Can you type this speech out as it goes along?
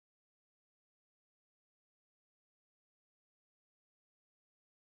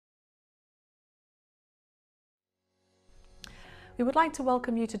We would like to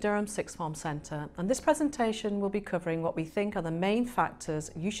welcome you to Durham Sixth Form Centre, and this presentation will be covering what we think are the main factors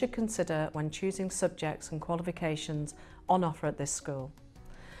you should consider when choosing subjects and qualifications on offer at this school.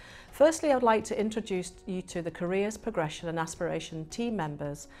 Firstly, I would like to introduce you to the Careers, Progression and Aspiration team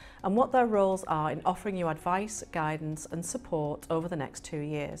members and what their roles are in offering you advice, guidance and support over the next 2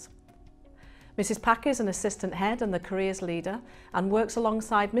 years. Mrs Pack is an assistant head and the careers leader and works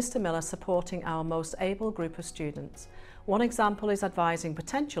alongside Mr Miller supporting our most able group of students. One example is advising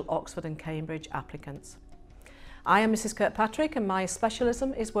potential Oxford and Cambridge applicants. I am Mrs Kirkpatrick and my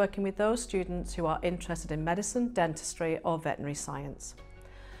specialism is working with those students who are interested in medicine, dentistry or veterinary science.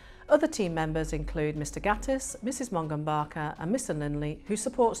 Other team members include Mr Gattis, Mrs Mongan-Barker and Mr Linley, who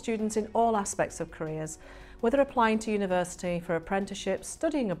support students in all aspects of careers, whether applying to university for apprenticeships,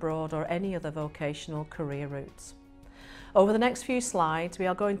 studying abroad or any other vocational career routes. Over the next few slides, we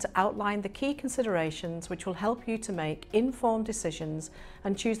are going to outline the key considerations which will help you to make informed decisions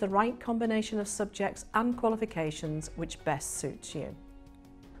and choose the right combination of subjects and qualifications which best suits you.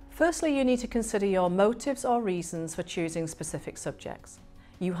 Firstly, you need to consider your motives or reasons for choosing specific subjects.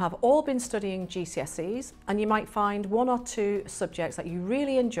 You have all been studying GCSEs and you might find 1 or 2 subjects that you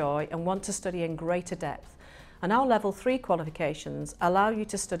really enjoy and want to study in greater depth, and our Level 3 qualifications allow you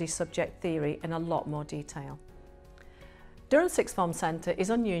to study subject theory in a lot more detail. Durham Sixth Form Centre is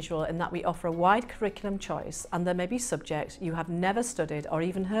unusual in that we offer a wide curriculum choice and there may be subjects you have never studied or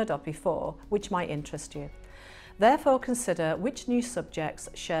even heard of before which might interest you. Therefore, consider which new subjects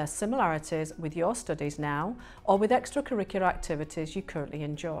share similarities with your studies now or with extracurricular activities you currently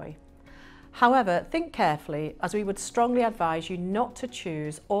enjoy. However, think carefully as we would strongly advise you not to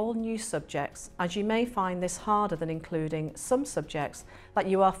choose all new subjects, as you may find this harder than including some subjects that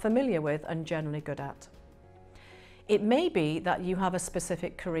you are familiar with and generally good at. It may be that you have a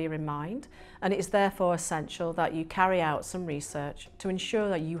specific career in mind, and it is therefore essential that you carry out some research to ensure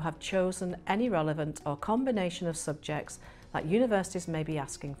that you have chosen any relevant or combination of subjects that universities may be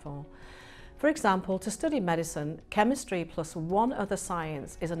asking for. For example, to study medicine, chemistry plus 1 other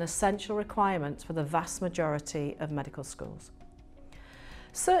science is an essential requirement for the vast majority of medical schools.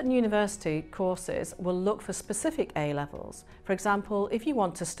 Certain university courses will look for specific A-levels. For example, if you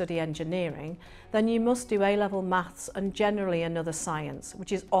want to study engineering, then you must do A-level maths and generally another science,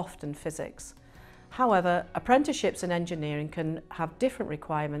 which is often physics. However, apprenticeships in engineering can have different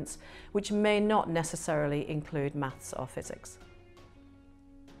requirements, which may not necessarily include maths or physics.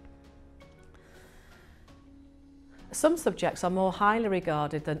 Some subjects are more highly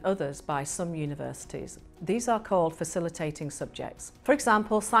regarded than others by some universities. These are called facilitating subjects. For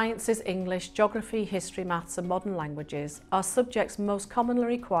example, sciences, English, geography, history, maths and modern languages are subjects most commonly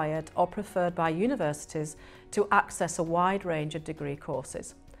required or preferred by universities to access a wide range of degree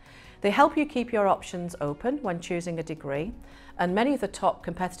courses. They help you keep your options open when choosing a degree, and many of the top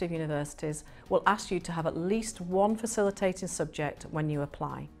competitive universities will ask you to have at least 1 facilitating subject when you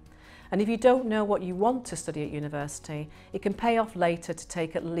apply. And if you don't know what you want to study at university, it can pay off later to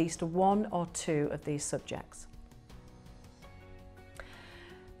take at least 1 or 2 of these subjects.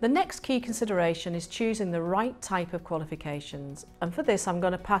 The next key consideration is choosing the right type of qualifications, and for this I'm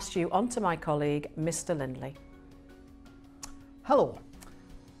going to pass you on to my colleague, Mr Linley. Hello.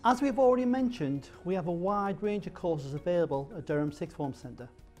 As we've already mentioned, we have a wide range of courses available at Durham Sixth Form Centre.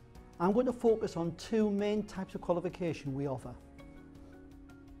 I'm going to focus on 2 main types of qualification we offer.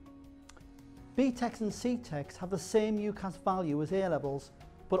 BTECs and CTECs have the same UCAS value as A-levels,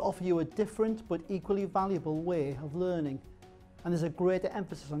 but offer you a different but equally valuable way of learning, and there's a greater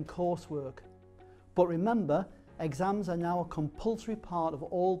emphasis on coursework. But remember, exams are now a compulsory part of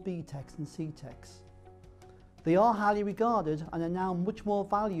all BTECs and CTECs. They are highly regarded and are now much more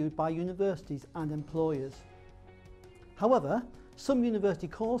valued by universities and employers. However, some university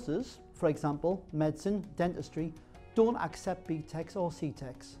courses, for example medicine, dentistry, don't accept BTECs or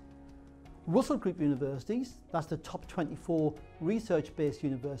CTECs. Russell Group universities, that's the top 24 research-based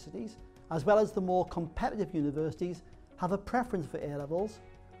universities, as well as the more competitive universities, have a preference for A-levels,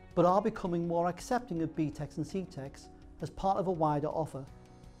 but are becoming more accepting of BTECs and CTECs as part of a wider offer.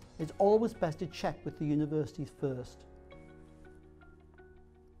 It's always best to check with the universities first.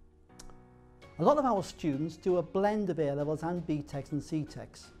 A lot of our students do a blend of A-levels and BTECs and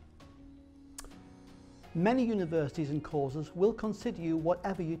CTECs. Many universities and courses will consider you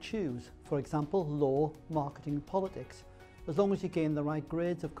whatever you choose, for example law, marketing and politics, as long as you gain the right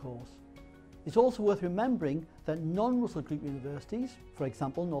grades of course. It's also worth remembering that non-Russell Group universities, for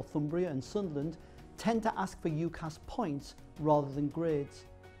example Northumbria and Sunderland, tend to ask for UCAS points rather than grades.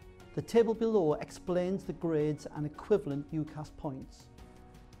 The table below explains the grades and equivalent UCAS points.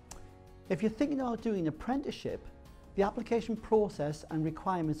 If you're thinking about doing an apprenticeship, The application process and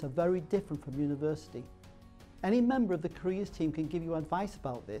requirements are very different from university. Any member of the careers team can give you advice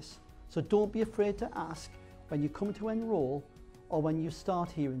about this, so don't be afraid to ask when you come to enrol or when you start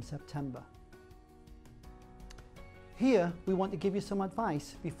here in September. Here we want to give you some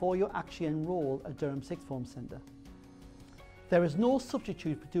advice before you actually enrol at Durham Sixth Form Centre. There is no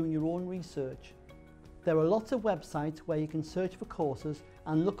substitute for doing your own research. There are lots of websites where you can search for courses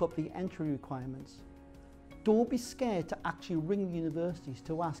and look up the entry requirements. Don't be scared to actually ring the universities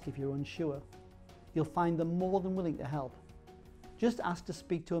to ask if you're unsure. You'll find them more than willing to help. Just ask to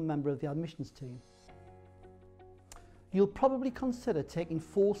speak to a member of the admissions team. You'll probably consider taking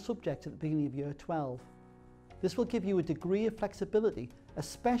 4 subjects at the beginning of year 12. This will give you a degree of flexibility,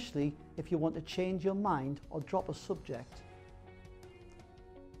 especially if you want to change your mind or drop a subject.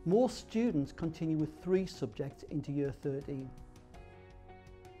 Most students continue with 3 subjects into year 13.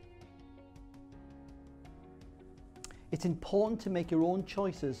 It's important to make your own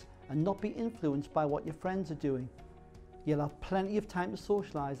choices and not be influenced by what your friends are doing. You'll have plenty of time to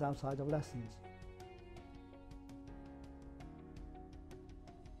socialise outside of lessons.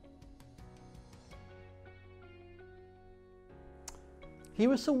 Here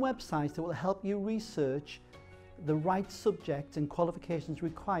are some websites that will help you research the right subjects and qualifications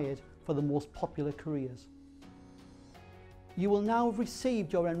required for the most popular careers. You will now have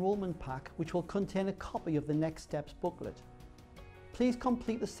received your enrolment pack, which will contain a copy of the Next Steps booklet. Please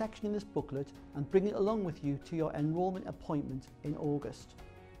complete the section in this booklet and bring it along with you to your enrolment appointment in August.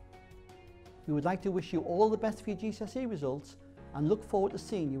 We would like to wish you all the best for your GCSE results and look forward to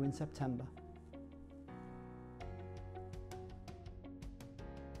seeing you in September.